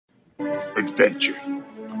adventure,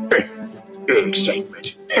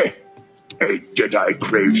 excitement. Jedi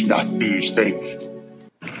craves not these things.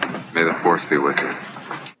 May the Force be with you.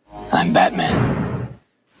 I'm Batman.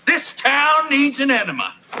 This town needs an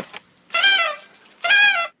enema.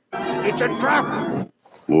 It's a trap.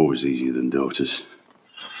 War was easier than daughters.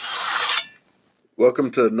 Welcome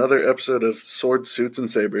to another episode of Swords, Suits, and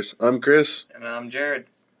Sabers. I'm Chris. And I'm Jared.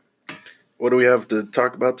 What do we have to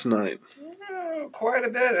talk about tonight? Quite a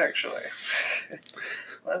bit, actually.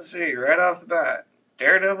 Let's see, right off the bat,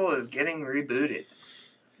 Daredevil is getting rebooted.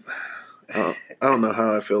 I don't know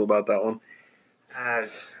how I feel about that one. I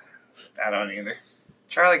don't either.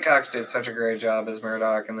 Charlie Cox did such a great job as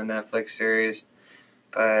Murdoch in the Netflix series,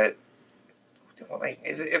 but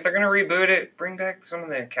if they're going to reboot it, bring back some of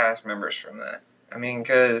the cast members from that. I mean,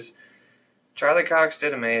 because Charlie Cox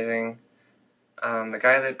did amazing. The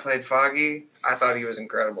guy that played Foggy, I thought he was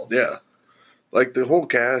incredible. Yeah. Like, the whole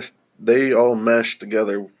cast, they all meshed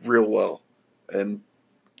together real well. And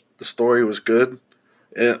the story was good.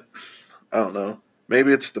 And, I don't know.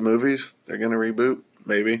 Maybe it's the movies they're going to reboot.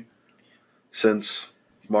 Maybe. Since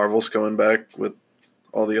Marvel's coming back with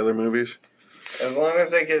all the other movies. As long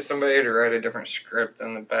as they get somebody to write a different script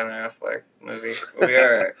than the Ben Affleck movie, we'll be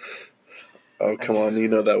alright. Oh, come on. You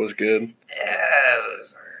know that was good. Yeah, it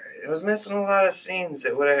was alright. It was missing a lot of scenes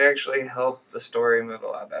that would have actually helped the story move a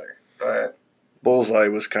lot better. But Bullseye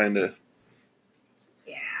was kind of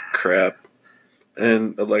crap.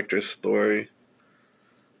 And Elektra's story.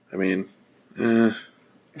 I mean, we're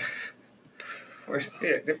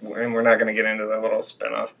not going to get into the little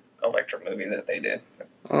spin-off Elektra movie that they did.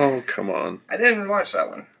 Oh, come on. I didn't watch that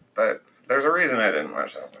one, but there's a reason I didn't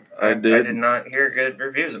watch that one. I did. I did not hear good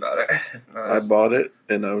reviews about it. I bought it,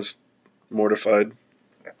 and I was mortified.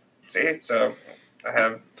 See? So, I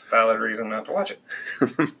have valid reason not to watch it.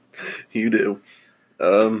 You do.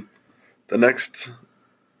 The next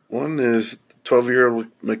one is 12-year-old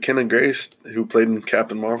McKenna Grace, who played in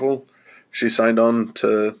Captain Marvel. She signed on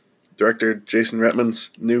to director Jason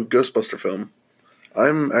Reitman's new Ghostbuster film.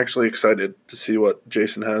 I'm actually excited to see what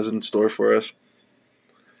Jason has in store for us.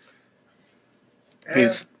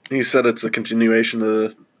 He said it's a continuation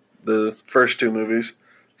of the first two movies,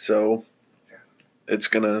 so it's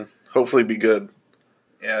going to hopefully be good.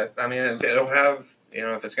 Yeah, I mean, it'll have,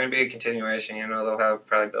 if it's going to be a continuation, they'll have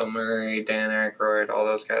probably Bill Murray, Dan Aykroyd, all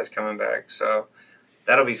those guys coming back, so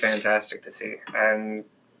that'll be fantastic to see. I'm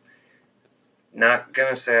not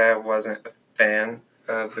going to say I wasn't a fan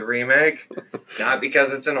of the remake, not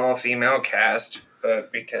because it's an all-female cast,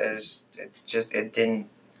 but because it didn't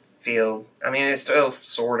feel, it still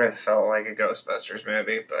sort of felt like a Ghostbusters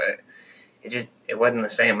movie, but it wasn't the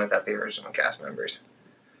same without the original cast members.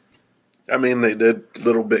 I mean, they did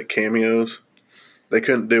little bit cameos. They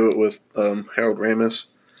couldn't do it with Harold Ramis,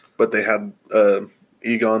 but they had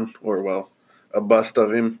Egon, a bust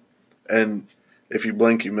of him, and if you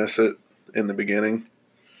blink, you miss it in the beginning.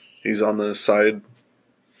 He's on the side.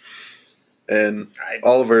 And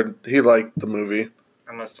Oliver, he liked the movie.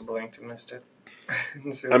 I must have blinked and missed it.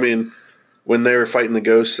 I mean, when they were fighting the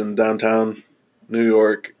ghosts in downtown New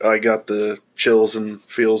York, I got the chills and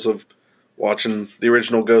feels of watching the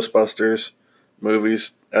original Ghostbusters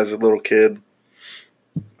movies as a little kid.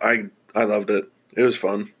 I loved it. It was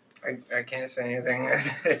fun. I can't say anything.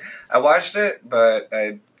 I watched it, but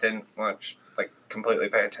I didn't completely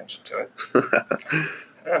pay attention to it.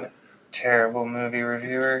 I'm a terrible movie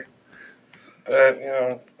reviewer. But,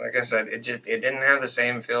 like I said, it didn't have the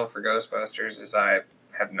same feel for Ghostbusters as I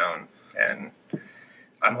have known. And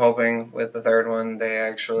I'm hoping with the third one, they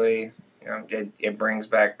actually, it brings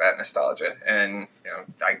back that nostalgia. And,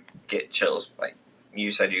 I get chills like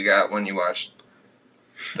you said you got when you watched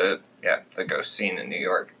the ghost scene in New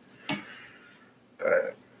York.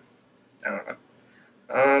 But, I don't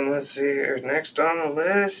know. Let's see here. Next on the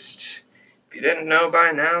list, if you didn't know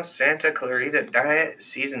by now, Santa Clarita Diet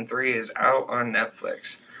Season 3 is out on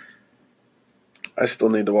Netflix. I still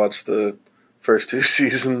need to watch the first two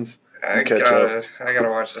seasons and catch up. I gotta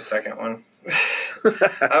watch the second one.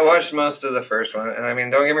 I watched most of the first one,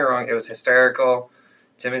 and don't get me wrong, it was hysterical.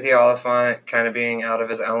 Timothy Olyphant kind of being out of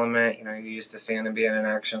his element. You used to seeing him being an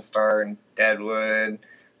action star in Deadwood,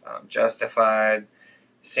 Justified.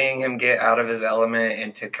 Seeing him get out of his element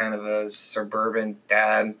into kind of a suburban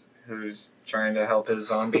dad who's trying to help his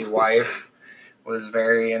zombie wife was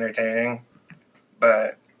very entertaining.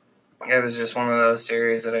 But it was just one of those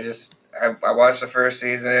series that I watched the first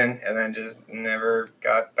season and then just never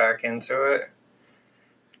got back into it.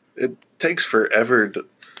 It takes forever to,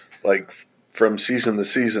 from season to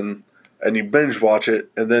season, and you binge watch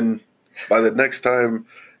it, and then by the next time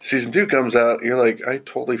Season 2 comes out, you're like, I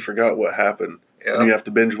totally forgot what happened. Yeah. And you have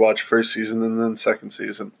to binge watch first season and then second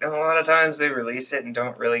season. And a lot of times they release it and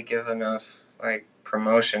don't really give enough like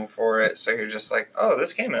promotion for it, so you're just like, oh,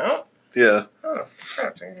 this came out? Yeah. Oh,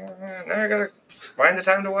 crap. Now I gotta find the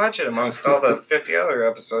time to watch it amongst all the 50 other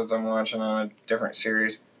episodes I'm watching on a different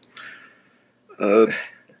series.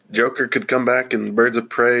 Joker could come back in Birds of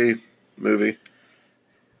Prey movie.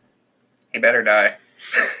 He better die.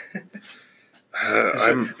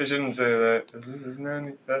 I shouldn't say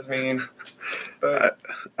that. That's mean. But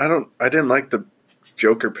I didn't like the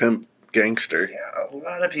Joker pimp gangster. yeah, a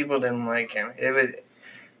lot of people didn't like him.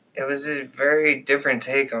 It was a very different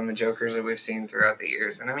take on the Jokers that we've seen throughout the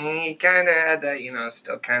years. And I mean, he kind of had that,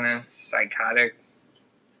 still kind of psychotic,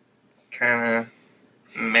 kind of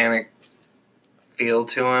manic feel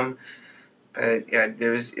to him. But yeah, it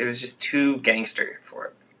was just too gangster for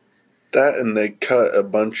it. That and they cut a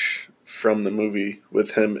bunch from the movie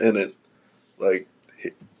with him in it. Like,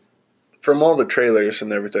 from all the trailers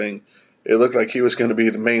and everything, it looked like he was going to be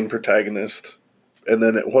the main protagonist. And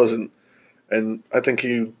then it wasn't. And I think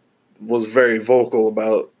he was very vocal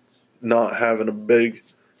about not having a big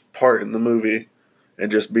part in the movie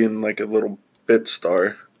and just being like a little bit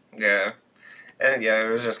star. Yeah. And yeah, it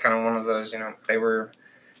was just kind of one of those, they were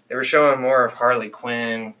showing more of Harley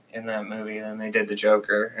Quinn in that movie than they did the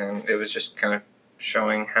Joker, and it was just kind of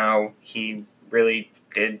showing how he really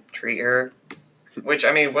did treat her, which,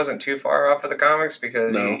 I mean, wasn't too far off of the comics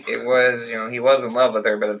because he was in love with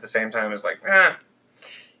her, but at the same time, it's like,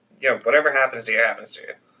 whatever happens to you, happens to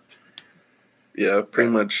you. Yeah, pretty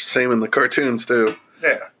much same in the cartoons, too.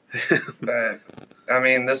 Yeah. But, I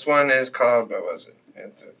mean, this one is called, what was it?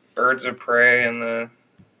 It's Birds of Prey and the...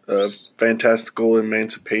 Fantastical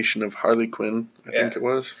Emancipation of Harley Quinn, I think it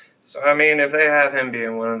was. So, I mean, if they have him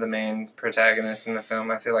being one of the main protagonists in the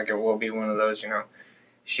film, I feel like it will be one of those,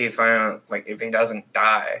 she finally, like, if he doesn't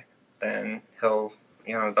die, then he'll,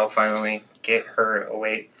 they'll finally get her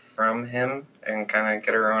away from him and kind of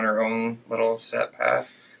get her on her own little set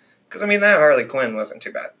path. Because, I mean, that Harley Quinn wasn't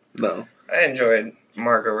too bad. No. I enjoyed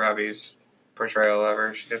Margot Robbie's portrayal of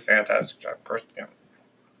her. She did a fantastic job. Of course,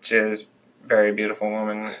 she is a very beautiful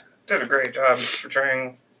woman. Did a great job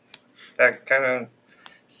portraying that kind of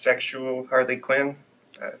sexual Harley Quinn.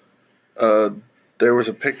 There was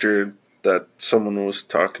a picture that someone was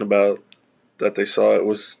talking about that they saw. It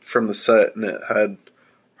was from the set, and it had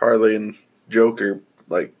Harley and Joker,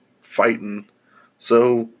 like, fighting.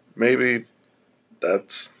 So maybe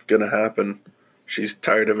that's gonna happen. She's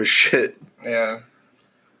tired of his shit. Yeah.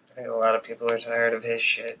 I think a lot of people are tired of his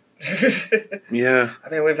shit. Yeah. I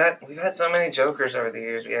mean, we've had so many Jokers over the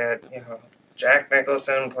years. We had, Jack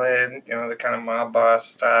Nicholson played, the kind of mob boss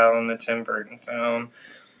style in the Tim Burton film.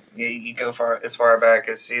 You go as far back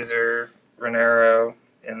as Cesar Romero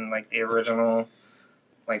in, like, the original,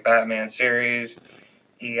 like, Batman series.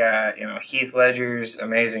 You got, Heath Ledger's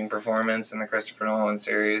amazing performance in the Christopher Nolan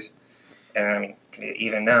series. And, I mean,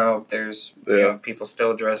 even now, there's people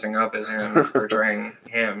still dressing up as him, portraying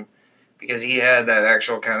him. Because he had that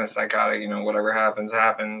actual kind of psychotic, whatever happens,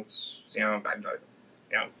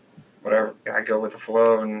 whatever. I go with the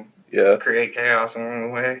flow and create chaos along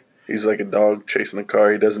the way. He's like a dog chasing a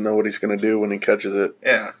car. He doesn't know what he's going to do when he catches it.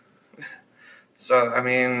 Yeah. So, I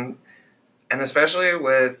mean, and especially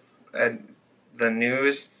with the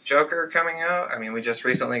newest Joker coming out, I mean, we just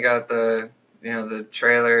recently got the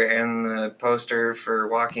trailer and the poster for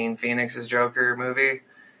Joaquin Phoenix's Joker movie.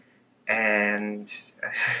 And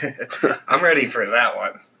I'm ready for that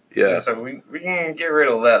one. Yeah. So we can get rid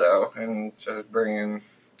of Leto and just bring in...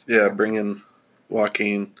 Yeah, bring in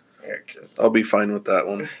Joaquin. Yeah, I'll be fine with that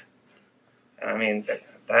one. I mean,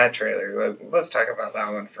 that trailer, let's talk about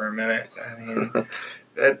that one for a minute. I mean,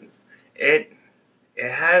 it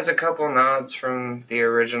has a couple nods from the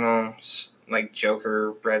original, like,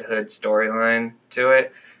 Joker Red Hood storyline to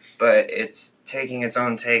it, but it's taking its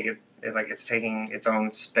own take. It's taking its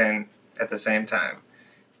own spin at the same time.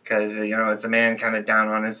 Because, it's a man kind of down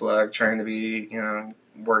on his luck, trying to be,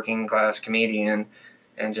 working class comedian,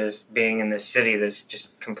 and just being in this city that's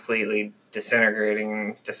just completely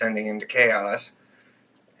disintegrating, descending into chaos.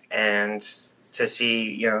 And to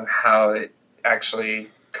see, how it actually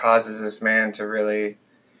causes this man to really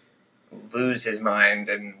lose his mind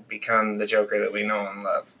and become the Joker that we know and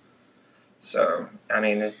love. So, I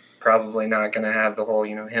mean, it's probably not going to have the whole,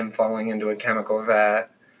 him falling into a chemical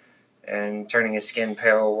vat and turning his skin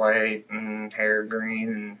pale white and hair green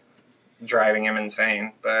and driving him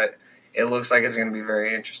insane. But it looks like it's going to be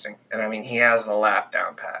very interesting. And, I mean, he has the laugh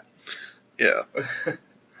down pat. Yeah.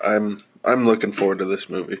 I'm looking forward to this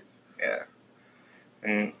movie. Yeah.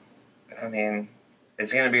 And, I mean,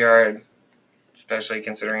 it's going to be hard, especially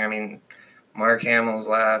considering, I mean, Mark Hamill's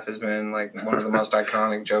laugh has been like one of the most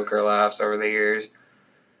iconic Joker laughs over the years.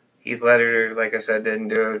 Heath Ledger, like I said, didn't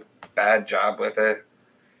do a bad job with it.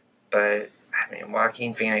 But, I mean,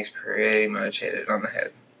 Joaquin Phoenix pretty much hit it on the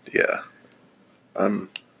head. Yeah. I'm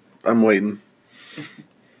waiting.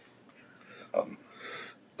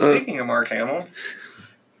 Speaking of Mark Hamill,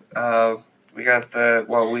 we got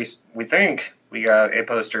we think we got a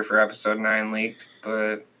poster for episode 9 leaked,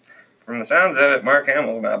 but from the sounds of it, Mark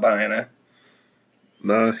Hamill's not buying it.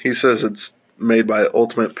 No, he says it's made by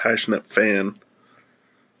Ultimate Passionate Fan.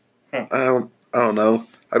 I don't know.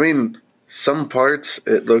 I mean, some parts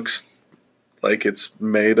it looks like it's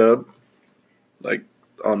made up, like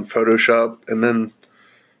on Photoshop, and then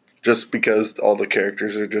just because all the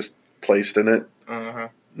characters are just placed in it,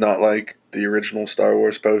 not like the original Star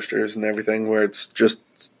Wars posters and everything, where it's just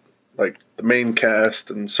like the main cast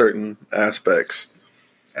and certain aspects.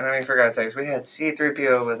 And I mean, for God's sakes, we had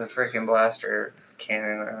C-3PO with a freaking blaster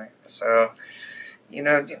cannon, so. You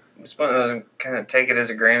know, it's one of those, kind of take it as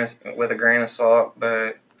with a grain of salt,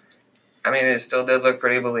 but I mean, it still did look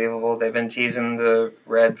pretty believable. They've been teasing the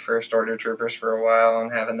red First Order troopers for a while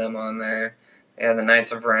and having them on there. They had the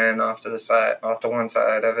Knights of Ren off to one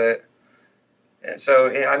side of it. And so,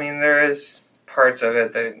 I mean, there is parts of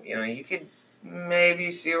it that, you know, you could maybe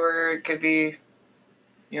see where it could be,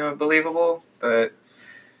 you know, believable, but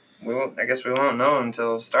I guess we won't know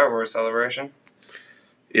until Star Wars Celebration.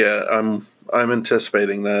 Yeah, I'm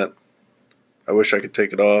anticipating that. I wish I could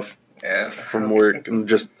take it off from work and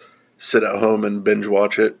just sit at home and binge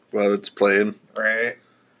watch it while it's playing. Right.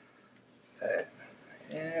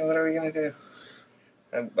 Yeah, what are we going to do?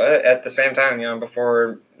 But at the same time, you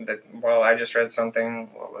know, I just read something,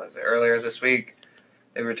 earlier this week.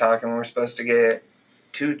 They were talking, we're supposed to get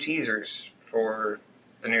 2 teasers for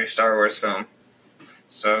the new Star Wars film.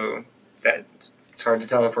 So it's hard to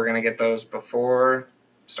tell if we're going to get those before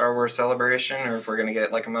Star Wars Celebration, or if we're going to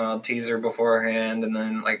get like a mild teaser beforehand and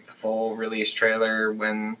then like the full release trailer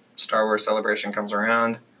when Star Wars Celebration comes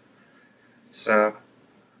around. So,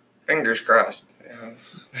 fingers crossed.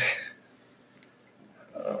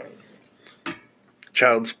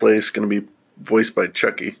 Child's Play is going to be voiced by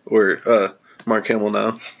Chucky, or Mark Hamill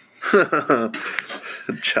now.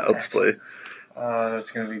 Child's Play. Oh,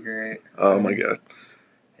 that's going to be great. Oh my God.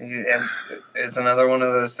 It's another one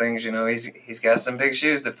of those things, you know, he's got some big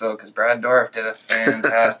shoes to fill because Brad Dourif did a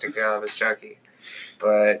fantastic job as Chucky.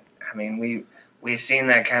 But, I mean, we've seen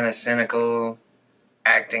that kind of cynical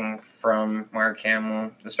acting from Mark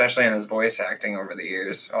Hamill, especially in his voice acting over the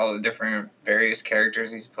years, all the different various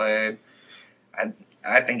characters he's played.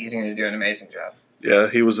 I think he's going to do an amazing job. Yeah,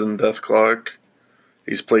 he was in Death Clock.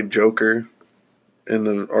 He's played Joker in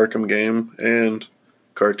the Arkham game and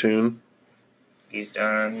cartoon. He's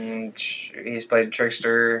played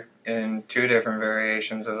Trickster in 2 different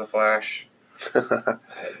variations of The Flash.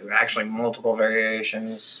 Actually, multiple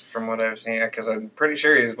variations from what I've seen, because I'm pretty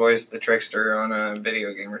sure he's voiced the Trickster on a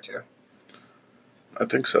video game or 2. I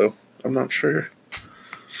think so. I'm not sure.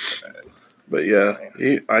 But yeah,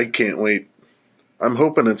 I can't wait. I'm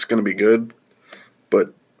hoping it's going to be good,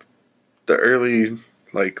 but the early,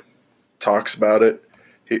 talks about it,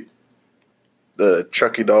 the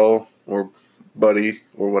Chucky doll, or Buddy,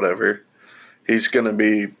 or whatever, he's going to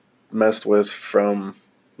be messed with from,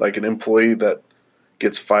 an employee that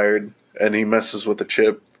gets fired, and he messes with the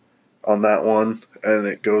chip on that one, and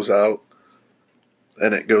it goes out,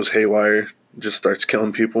 and it goes haywire, just starts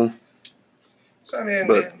killing people. So, I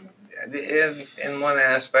mean, in one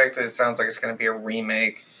aspect, it sounds like it's going to be a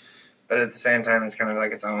remake, but at the same time, it's kind of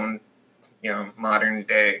like its own, modern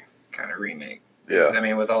day kind of remake. Yeah. I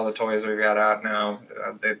mean, with all the toys we've got out now,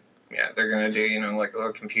 they're going to do,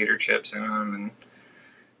 little computer chips in them. And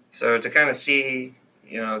so to kind of see,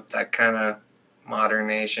 that kind of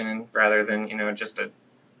modernization rather than, just a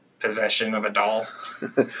possession of a doll,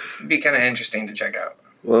 it'd be kind of interesting to check out.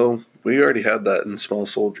 Well, we already had that in Small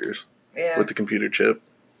Soldiers with the computer chip.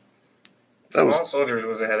 Small Soldiers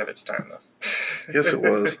was ahead of its time, though. Yes, it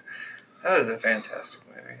was. That was a fantastic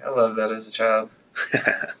movie. I loved that as a child.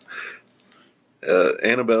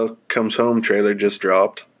 Annabelle Comes Home trailer just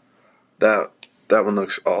dropped. That one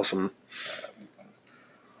looks awesome.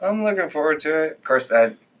 I'm looking forward to it. Of course,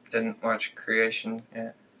 I didn't watch Creation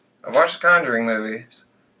yet. I've watched the Conjuring movies,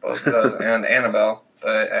 both of those, and Annabelle,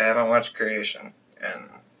 but I haven't watched Creation. And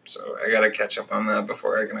so I got to catch up on that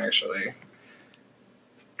before I can actually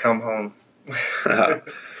come home.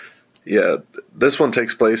 Yeah, this one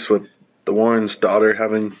takes place with the Warrens' daughter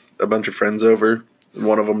having a bunch of friends over.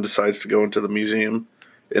 One of them decides to go into the museum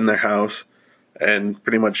in their house and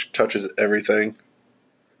pretty much touches everything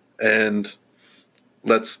and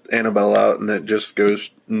lets Annabelle out, and it just goes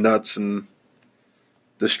nuts and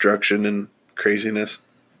destruction and craziness.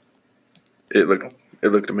 It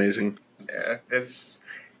looked amazing. Yeah, it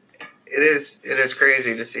is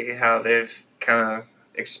crazy to see how they've kind of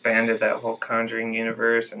expanded that whole Conjuring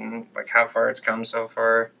universe and like how far it's come so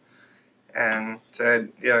far. And so,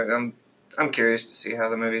 yeah, I'm curious to see how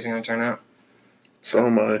the movie's going to turn out. So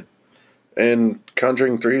am I. And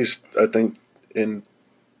Conjuring 3's, I think, in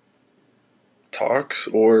talks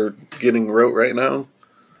or getting wrote right now.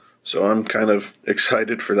 So I'm kind of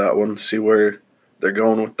excited for that one, see where they're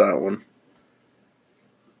going with that one.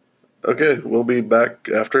 Okay, we'll be back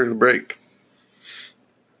after the break.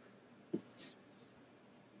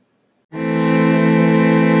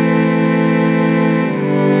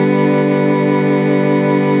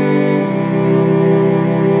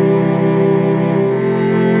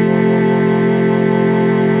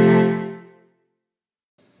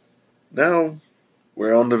 Now,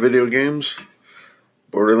 we're on to video games.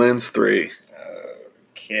 Borderlands 3.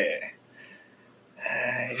 Okay.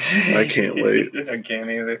 I can't wait. I can't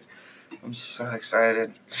either. I'm so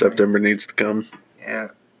excited. September needs to come. Yeah.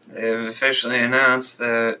 They've officially announced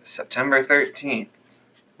that September 13th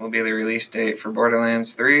will be the release date for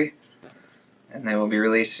Borderlands 3. And they will be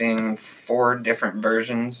releasing 4 different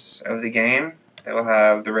versions of the game. They will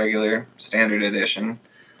have the regular standard edition,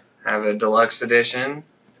 have a deluxe edition,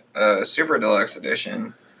 a super deluxe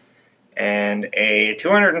edition, and a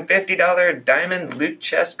 $250 Diamond Loot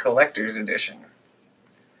Chest Collector's Edition.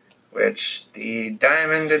 Which the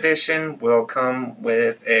Diamond Edition will come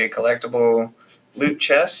with a collectible loot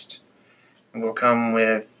chest. It will come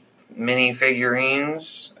with mini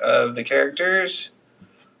figurines of the characters.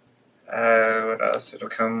 What else? It'll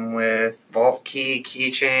come with vault key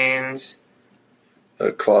keychains.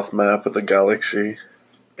 A cloth map of the galaxy.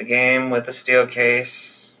 The game with a steel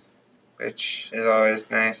case, which is always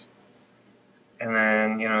nice. And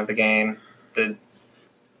then, the game, the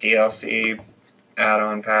DLC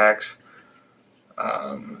add-on packs.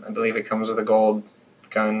 I believe it comes with a gold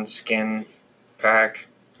gun skin pack.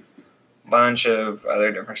 Bunch of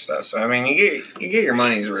other different stuff. So, I mean, you get your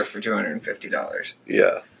money's worth for $250.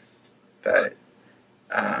 Yeah. But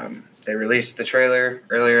they released the trailer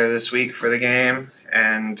earlier this week for the game,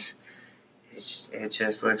 and it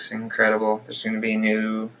just looks incredible. There's going to be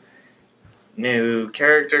new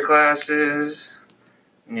character classes,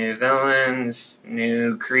 new villains,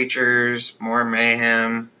 new creatures, more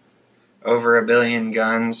mayhem, over 1 billion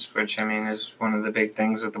guns, which, I mean, is one of the big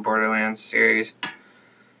things with the Borderlands series.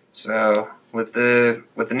 So, with the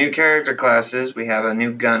new character classes, we have a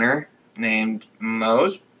new gunner named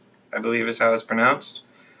Mose, I believe is how it's pronounced,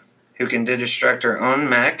 who can destruct her own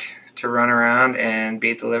mech to run around and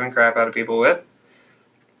beat the living crap out of people with.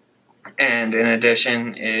 And in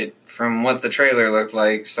addition, from what the trailer looked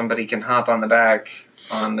like, somebody can hop on the back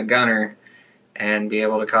on the gunner and be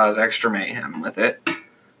able to cause extra mayhem with it.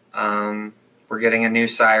 We're getting a new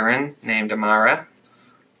siren named Amara,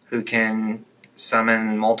 who can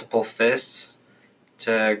summon multiple fists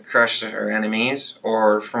to crush her enemies,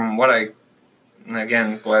 or from what it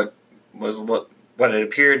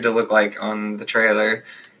appeared to look like on the trailer,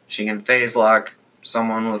 she can phase lock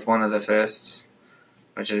someone with one of the fists,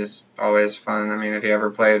 which is always fun. I mean, if you ever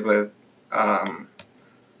played with,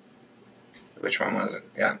 which one was it?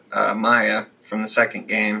 Yeah, Maya from the second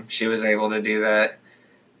game, she was able to do that.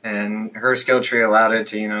 And her skill tree allowed it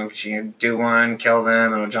to, she could do one, kill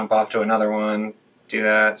them, and it'll jump off to another one, do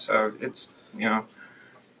that. So it's,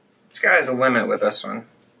 sky's the limit with this one.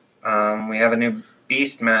 We have a new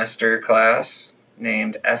Beastmaster class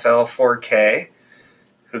named FL4K,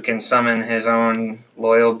 who can summon his own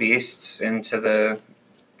loyal beasts into the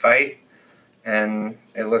fight. And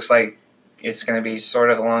it looks like it's going to be sort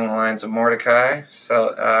of along the lines of Mordecai.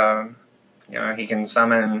 So, he can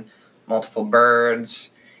summon multiple birds.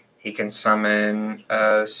 He can summon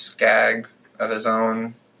a skag of his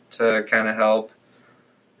own to kind of help.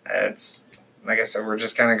 It's, like I said, we're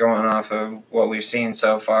just kind of going off of what we've seen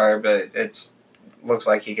so far, but it looks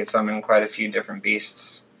like he could summon quite a few different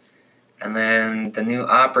beasts. And then the new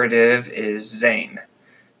operative is Zane.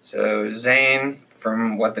 So Zane,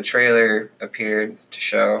 from what the trailer appeared to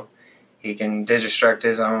show, he can destruct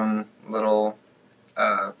his own little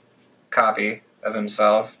copy of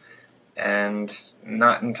himself. And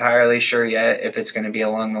not entirely sure yet if it's going to be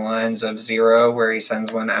along the lines of Zero, where he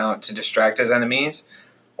sends one out to distract his enemies,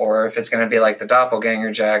 or if it's going to be like the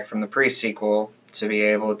Doppelganger Jack from the pre-sequel to be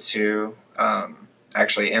able to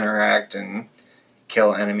actually interact and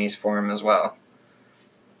kill enemies for him as well.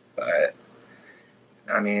 But,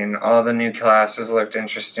 I mean, all the new classes looked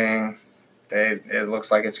interesting. It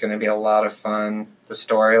looks like it's going to be a lot of fun. The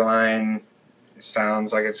storyline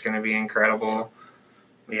sounds like it's going to be incredible.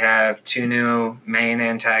 We have 2 new main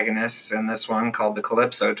antagonists in this one called the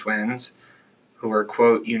Calypso Twins, who are,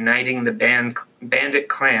 quote, uniting the bandit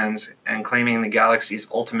clans and claiming the galaxy's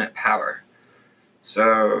ultimate power.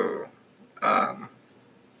 So,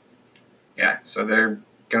 so they're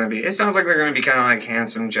going to be, it sounds like they're going to be kind of like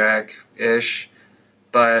Handsome Jack-ish,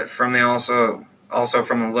 but from the also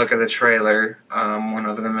from the look of the trailer, one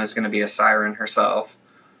of them is going to be a siren herself.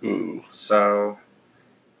 Ooh. So,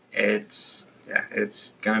 it's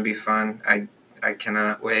going to be fun. I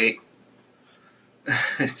cannot wait.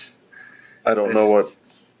 I don't know what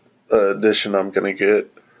edition I'm going to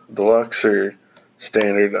get. Deluxe or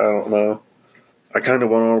standard, I don't know. I kind of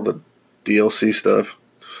want all the DLC stuff,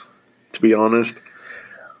 to be honest.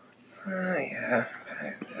 Yeah.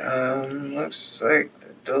 Looks like the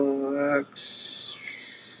Deluxe...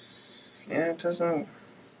 Yeah, it doesn't...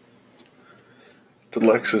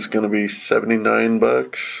 Deluxe is going to be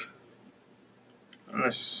 $79. And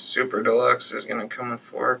the Super Deluxe is going to come with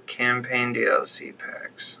 4 campaign DLC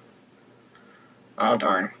packs. Oh,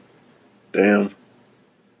 darn. Damn.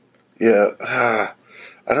 Yeah,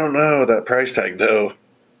 I don't know that price tag, though.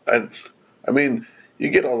 I mean, you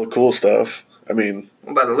get all the cool stuff. I mean...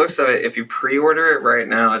 Well, by the looks of it, if you pre-order it right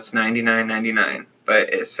now, it's $99.99.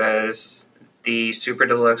 But it says the Super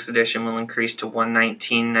Deluxe Edition will increase to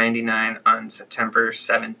 $119.99 on September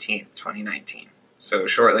 17th, 2019. So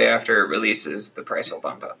shortly after it releases, the price will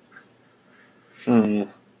bump up. Hmm.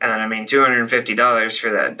 And I mean, $250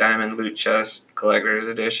 for that Diamond Loot Chest Collector's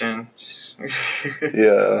Edition.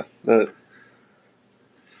 Yeah,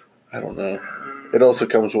 I don't know. It also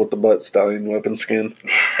comes with the Butt Stallion weapon skin.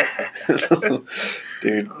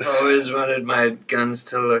 Dude. I've always wanted my guns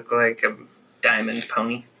to look like a diamond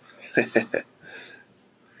pony.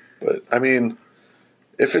 But, I mean,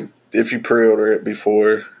 if you pre-order it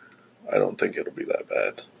before, I don't think it'll be that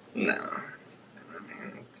bad. No.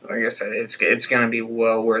 Like I said, it's going to be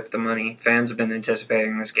well worth the money. Fans have been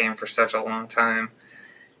anticipating this game for such a long time.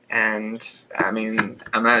 And, I mean,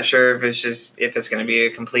 I'm not sure if it's going to be a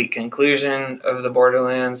complete conclusion of the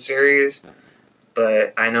Borderlands series.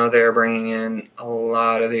 But I know they're bringing in a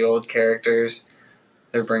lot of the old characters.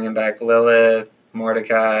 They're bringing back Lilith,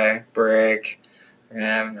 Mordecai, Brick.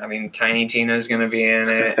 I mean, Tiny Tina's going to be in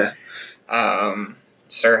it.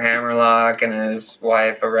 Sir Hammerlock and his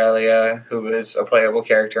wife Aurelia, who was a playable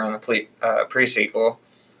character on the pre-sequel.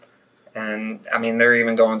 And, I mean, they're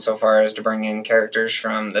even going so far as to bring in characters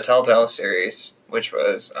from the Telltale series, which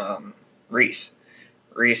was Reese.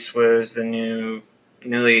 Reese was the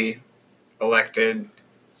newly elected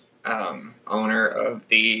owner of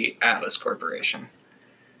the Atlas Corporation.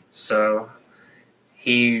 So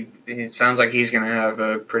it sounds like he's going to have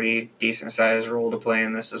a pretty decent-sized role to play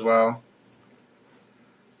in this as well.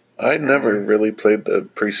 I never really played the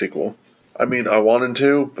pre-sequel. I mean, I wanted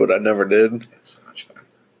to, but I never did. It's so much fun.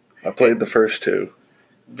 I played the first 2.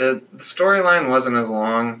 The storyline wasn't as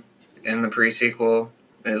long in the pre-sequel,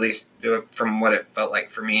 at least from what it felt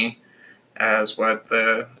like for me, as what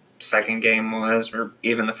the second game was, or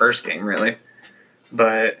even the first game, really.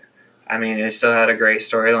 But, I mean, it still had a great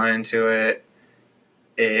storyline to it.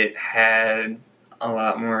 It had a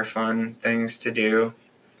lot more fun things to do,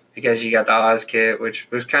 because you got the Oz kit,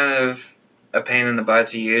 which was kind of a pain in the butt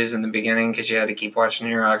to use in the beginning, because you had to keep watching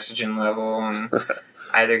your oxygen level and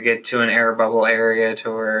either get to an air bubble area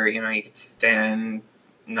to where, you could stand,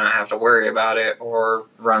 not have to worry about it, or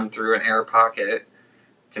run through an air pocket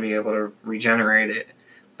to be able to regenerate it.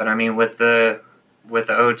 But I mean, with the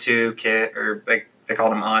O2 kit, or they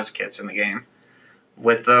called them Oz kits in the game,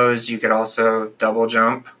 with those you could also double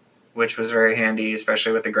jump, which was very handy,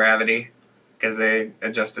 especially with the gravity, because they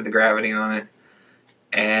adjusted the gravity on it.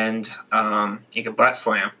 And you could butt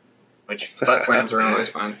slam, which butt slams are always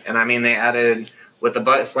fun. And I mean, with the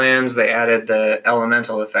butt slams, they added the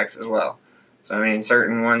elemental effects as well. So I mean,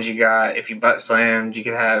 certain ones you got, if you butt slammed, you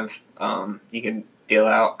could have, you could deal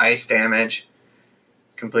out ice damage,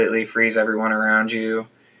 completely freeze everyone around you.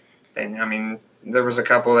 And I mean, there was a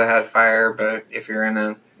couple that had fire, but if you're in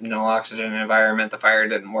a no oxygen environment, the fire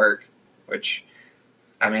didn't work, which,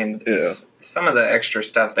 I mean, some of the extra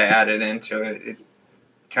stuff they added into it, it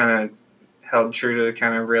kind of held true to the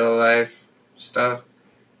kind of real life stuff.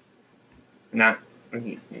 Not,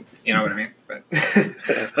 you know what I mean? But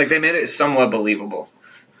like, they made it somewhat believable.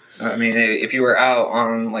 So, I mean, if you were out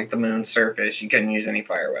on, like, the moon's surface, you couldn't use any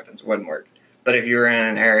fire weapons. It wouldn't work. But if you were in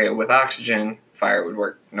an area with oxygen, fire would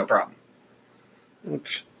work, no problem.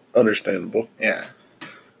 Which, understandable. Yeah.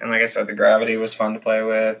 And like I said, the gravity was fun to play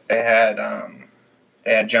with. They had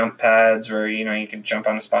They had jump pads where, you could jump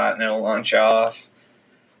on a spot and it'll launch you off.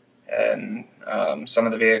 And some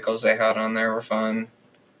of the vehicles they had on there were fun.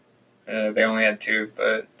 They only had 2,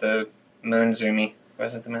 but the Moonzoomy.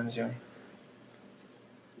 Was it the Moonzoomy?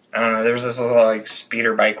 I don't know. There was this little, like,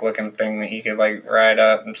 speeder bike looking thing that you could, like, ride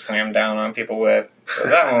up and slam down on people with. So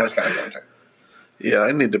that one was kind of fun, too. Yeah,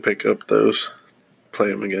 I need to pick up those. Play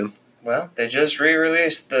them again. Well, they just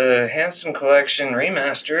re-released the Handsome Collection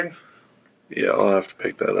Remastered. Yeah, I'll have to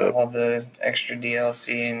pick that up. All the extra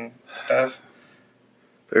DLC and stuff.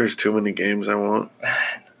 There's too many games I want.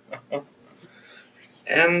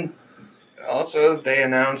 And also, they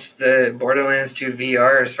announced that Borderlands 2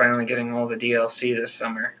 VR is finally getting all the DLC this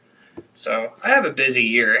summer. So, I have a busy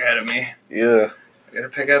year ahead of me. Yeah. I gotta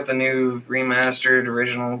pick up the new remastered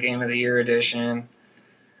original Game of the Year edition.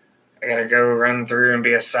 I gotta go run through and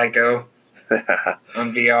be a psycho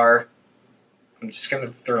on VR. I'm just gonna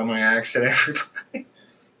throw my axe at everybody.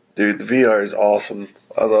 Dude, the VR is awesome.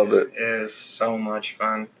 I love it. It is so much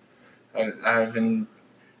fun. I've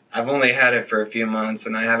only had it for a few months,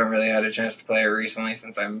 and I haven't really had a chance to play it recently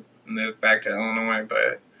since I moved back to Illinois.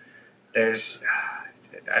 But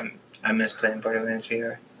I miss playing Borderlands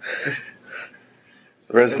VR.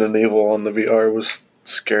 Resident Evil on the VR was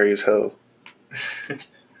scary as hell.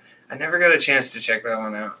 I never got a chance to check that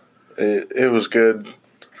one out. It was good.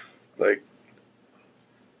 Like,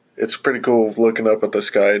 it's pretty cool looking up at the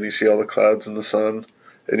sky and you see all the clouds and the sun,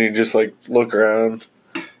 and you just, like, look around,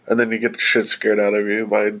 and then you get the shit scared out of you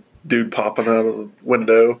by a dude popping out of the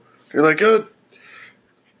window. You're like, oh,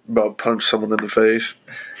 about to punch someone in the face.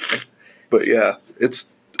 But yeah,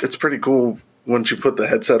 it's pretty cool once you put the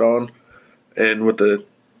headset on, and with the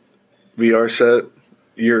VR set,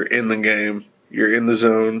 you're in the game. You're in the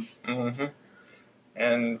zone. Mm-hmm.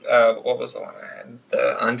 And what was the one I had?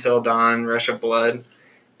 The Until Dawn, Rush of Blood.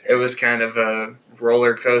 It was kind of a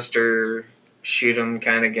roller coaster, shoot 'em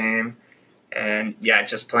kind of game. And yeah,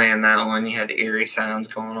 just playing that one, you had eerie sounds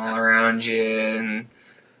going all around you and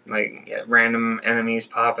like random enemies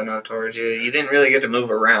popping up towards you. You didn't really get to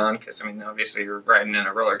move around because, I mean, obviously you're riding in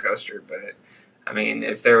a roller coaster. But, I mean,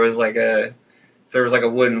 if there was like a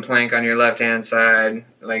wooden plank on your left-hand side,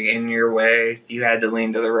 like in your way, you had to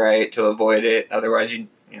lean to the right to avoid it. Otherwise, you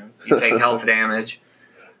take health damage.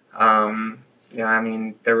 I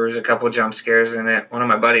mean, there was a couple jump scares in it. One of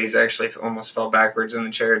my buddies actually almost fell backwards in the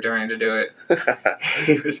chair trying to do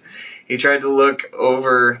it. He tried to look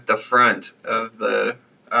over the front of the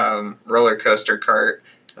roller coaster cart,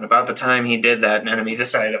 and about the time he did that, an enemy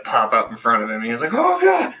decided to pop up in front of him. He was like, "Oh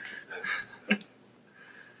God!"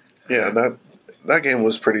 Yeah, that game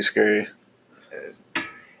was pretty scary.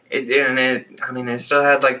 It still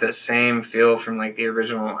had like the same feel from like the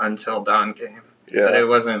original Until Dawn game. Yeah. But it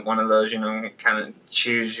wasn't one of those, kind of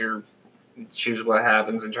choose what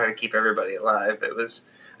happens and try to keep everybody alive. It was,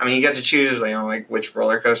 I mean, you got to choose, like which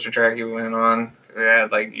roller coaster track you went on, because it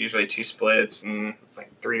had like usually 2 splits and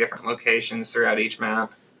like 3 different locations throughout each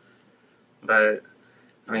map. But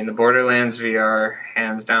I mean, the Borderlands VR,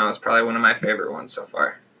 hands down, is probably one of my favorite ones so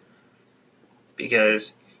far,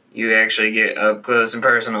 because you actually get up close and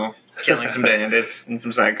personal, killing some bandits and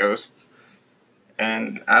some psychos.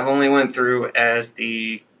 And I've only went through as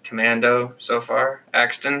the commando so far,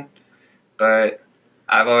 Axton, but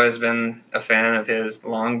I've always been a fan of his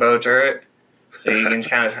longbow turret. So you can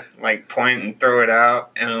kind of like point and throw it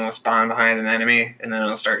out, and it'll spawn behind an enemy, and then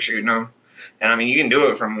it'll start shooting them. And I mean, you can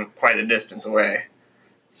do it from quite a distance away.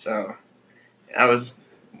 So that was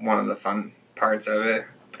one of the fun parts of it.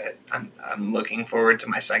 But I'm looking forward to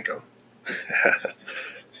my psycho.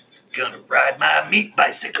 Gonna ride my meat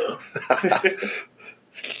bicycle.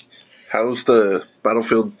 How's the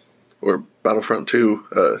Battlefield or Battlefront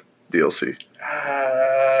 2 DLC?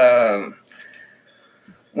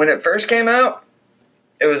 When it first came out,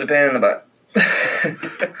 it was a pain in the butt.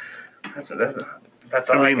 That's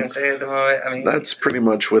all I can say at the moment. I mean, that's pretty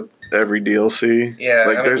much with every DLC. Yeah,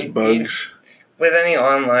 like there's bugs. With any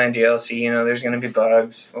online DLC, there's going to be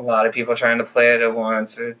bugs. A lot of people trying to play it at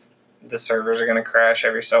once. The servers are going to crash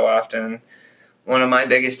every so often. One of my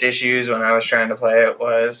biggest issues when I was trying to play it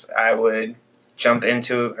was I would go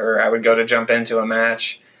to jump into a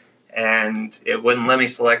match, and it wouldn't let me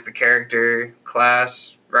select the character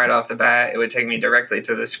class right off the bat. It would take me directly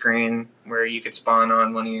to the screen where you could spawn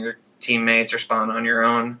on one of your teammates or spawn on your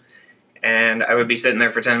own. And I would be sitting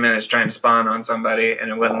there for 10 minutes trying to spawn on somebody, and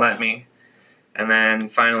it wouldn't let me. And then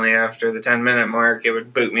finally, after the 10-minute mark, it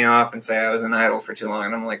would boot me off and say I was in idle for too long.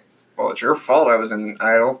 And I'm like, well, it's your fault I was in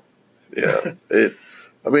idle. Yeah.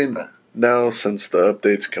 Now since the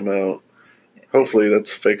updates come out, Hopefully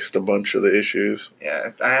that's fixed a bunch of the issues.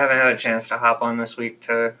 Yeah, I haven't had a chance to hop on this week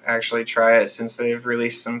to actually try it since they've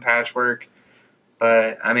released some patchwork.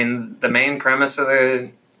 But, I mean, the main premise of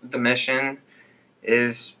the mission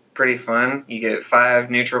is pretty fun. You get 5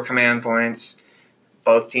 neutral command points.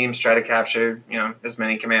 Both teams try to capture, as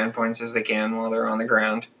many command points as they can while they're on the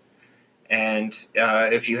ground. And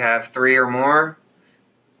if you have 3 or more,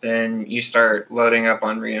 then you start loading up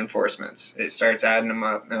on reinforcements. It starts adding them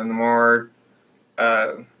up. And the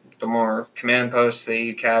more command posts that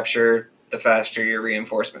you capture, the faster your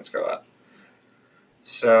reinforcements go up.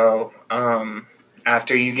 So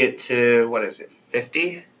after you get to,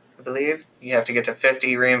 50, I believe? You have to get to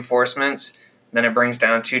 50 reinforcements. Then it brings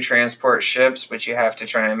down 2 transport ships, which you have to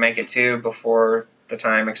try and make it to before the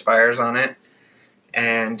time expires on it.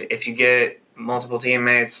 And if you get multiple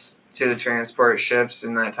teammates to the transport ships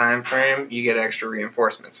in that time frame, you get extra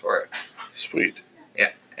reinforcements for it. Sweet.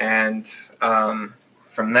 Yeah. And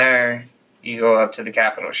from there, you go up to the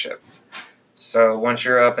capital ship. So once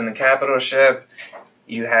you're up in the capital ship,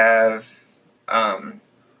 you have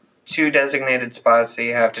 2 designated spots that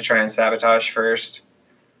you have to try and sabotage first.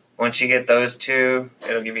 Once you get those 2,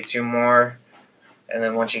 it'll give you 2 more. And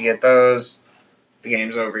then once you get those, the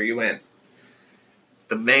game's over. You win.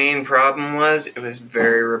 The main problem was it was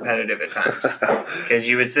very repetitive at times. Because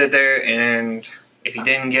you would sit there, and if you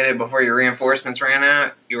didn't get it before your reinforcements ran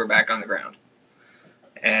out, you were back on the ground.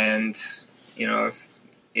 And,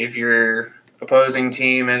 if your opposing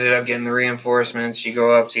team ended up getting the reinforcements, you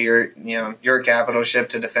go up to your capital ship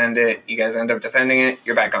to defend it. You guys end up defending it.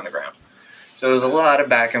 You're back on the ground. So it was a lot of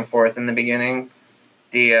back and forth in the beginning.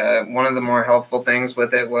 One of the more helpful things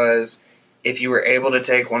with it was if you were able to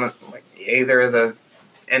take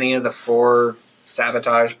any of the 4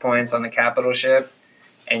 sabotage points on the capital ship,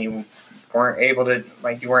 and you weren't able to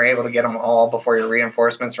get them all before your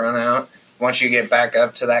reinforcements run out. Once you get back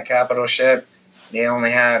up to that capital ship, they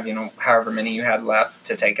only have however many you had left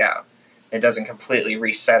to take out. It doesn't completely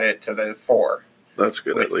reset it to the 4. That's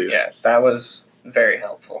good, at least. Yeah, that was very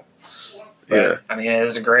helpful. But, yeah. I mean, it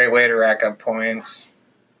was a great way to rack up points.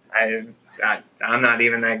 I'm not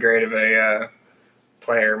even that great of a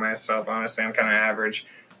player myself, honestly. I'm kind of average.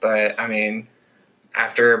 But, I mean,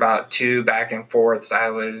 after about 2 back and forths, I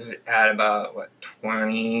was at about,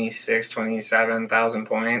 27,000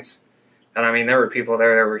 points. And, I mean, there were people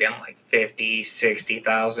there that were getting, 50,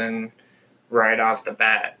 60,000 right off the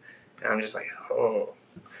bat. And I'm just like, oh.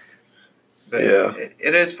 But yeah.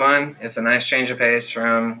 It is fun. It's a nice change of pace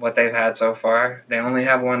from what they've had so far. They only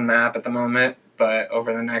have 1 map at the moment, but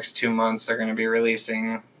over the next 2 months, they're going to be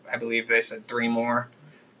releasing, I believe they said 3 more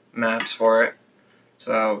maps for it.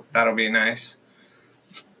 So that'll be nice.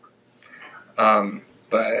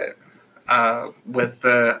 But with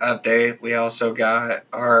the update, we also got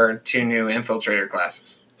our 2 new infiltrator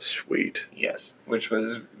classes. Sweet. Yes, which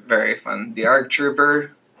was very fun. The ARC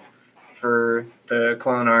Trooper for the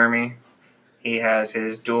clone army. He has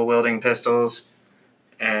his dual-wielding pistols,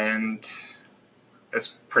 and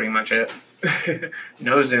that's pretty much it.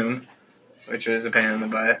 No zoom, which was a pain in the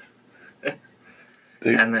butt.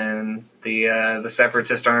 And then the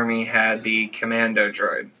Separatist army had the Commando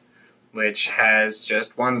droid, which has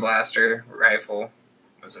just 1 blaster rifle.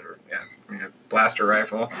 Blaster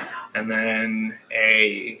rifle, and then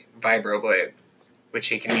a vibroblade, which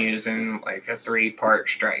he can use in a 3-part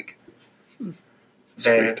strike.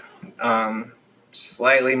 They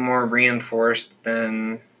slightly more reinforced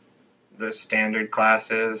than the standard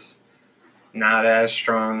classes. Not as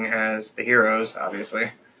strong as the heroes,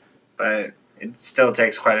 obviously, but it still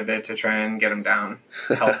takes quite a bit to try and get them down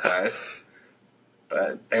health-wise.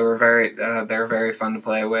 But they were very fun to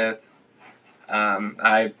play with.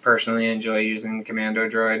 I personally enjoy using the Commando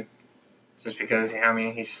droid, just because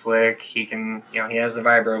he's slick. He can he has the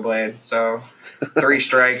vibroblade, so 3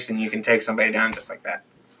 strikes and you can take somebody down just like that.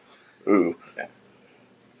 Ooh. Yeah.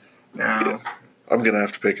 Now, yeah. I'm gonna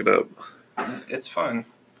have to pick it up. It's fun.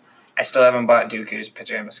 I still haven't bought Dooku's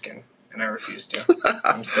pajama skin, and I refuse to.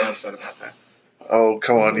 I'm still upset about that. Oh,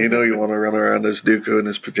 come on. You know you want to run around as Dooku in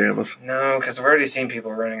his pajamas. No, because I've already seen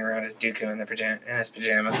people running around as Dooku in his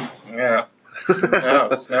pajamas. Yeah. No,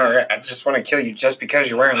 it's not right. I just want to kill you just because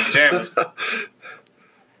you're wearing the pajamas.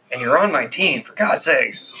 And you're on my team, for God's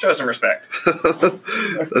sakes. Show some respect.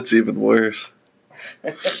 That's even worse.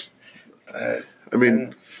 I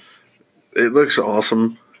mean, it looks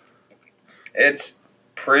awesome. It's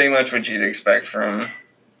pretty much what you'd expect from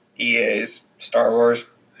EA's Star Wars.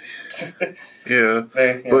 Yeah.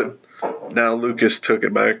 But now Lucas took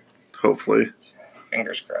it back, hopefully.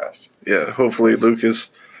 Fingers crossed. Yeah, hopefully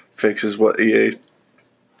Lucas fixes what EA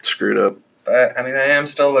screwed up. But I mean, I am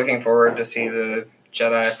still looking forward to see the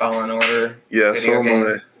Jedi Fallen Order Yeah, so video game,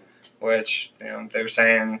 am which they're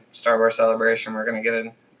saying Star Wars Celebration. We're gonna get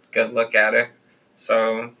a good look at it,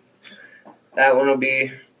 so that one will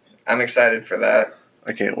be. I'm excited for that.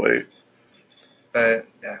 I can't wait. But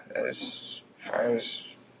yeah, as far as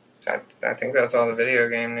I think that's all the video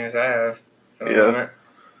game news I have for the moment.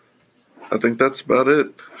 I think that's about it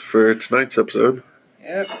for tonight's episode.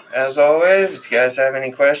 Yep. As always, if you guys have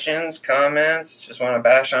any questions, comments, just want to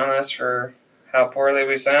bash on us for how poorly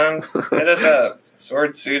we sound, hit us up.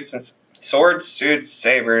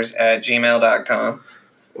 swordsuitssabers@gmail.com.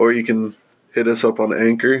 Or you can hit us up on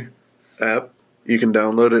Anchor app. You can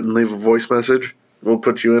download it and leave a voice message. We'll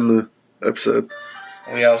put you in the episode.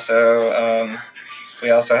 We also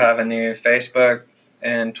have a new Facebook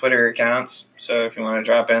and Twitter accounts. So if you want to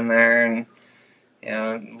drop in there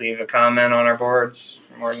and leave a comment on our boards,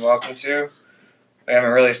 you're more than welcome to. We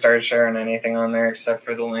haven't really started sharing anything on there except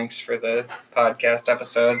for the links for the podcast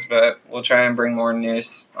episodes, but we'll try and bring more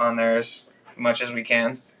news on there as much as we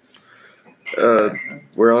can.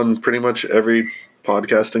 We're on pretty much every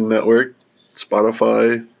podcasting network: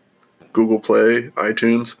 Spotify, Google Play,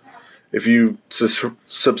 iTunes. If you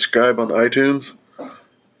subscribe on iTunes,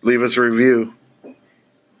 leave us a review.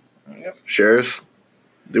 Yep. Share us.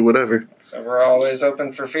 Do whatever. So we're always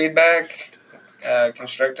open for feedback,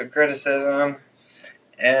 constructive criticism,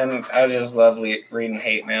 and I just love reading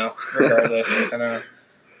hate mail, regardless.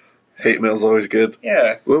 Hate mail's always good.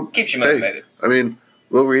 Yeah, Well, keeps you motivated. Hey, I mean,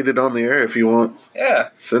 we'll read it on the air if you want.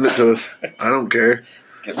 Yeah. Send it to us. I don't care.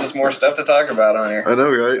 Gives us more stuff to talk about on here. I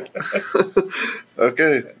know, right?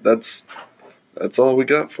 Okay, that's all we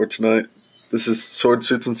got for tonight. This is Sword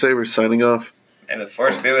Suits and Sabers signing off. And the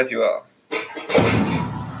Force be with you all.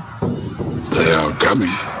 They are coming.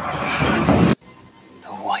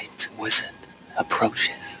 The White Wizard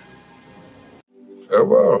approaches.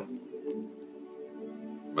 Farewell,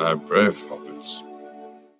 my brave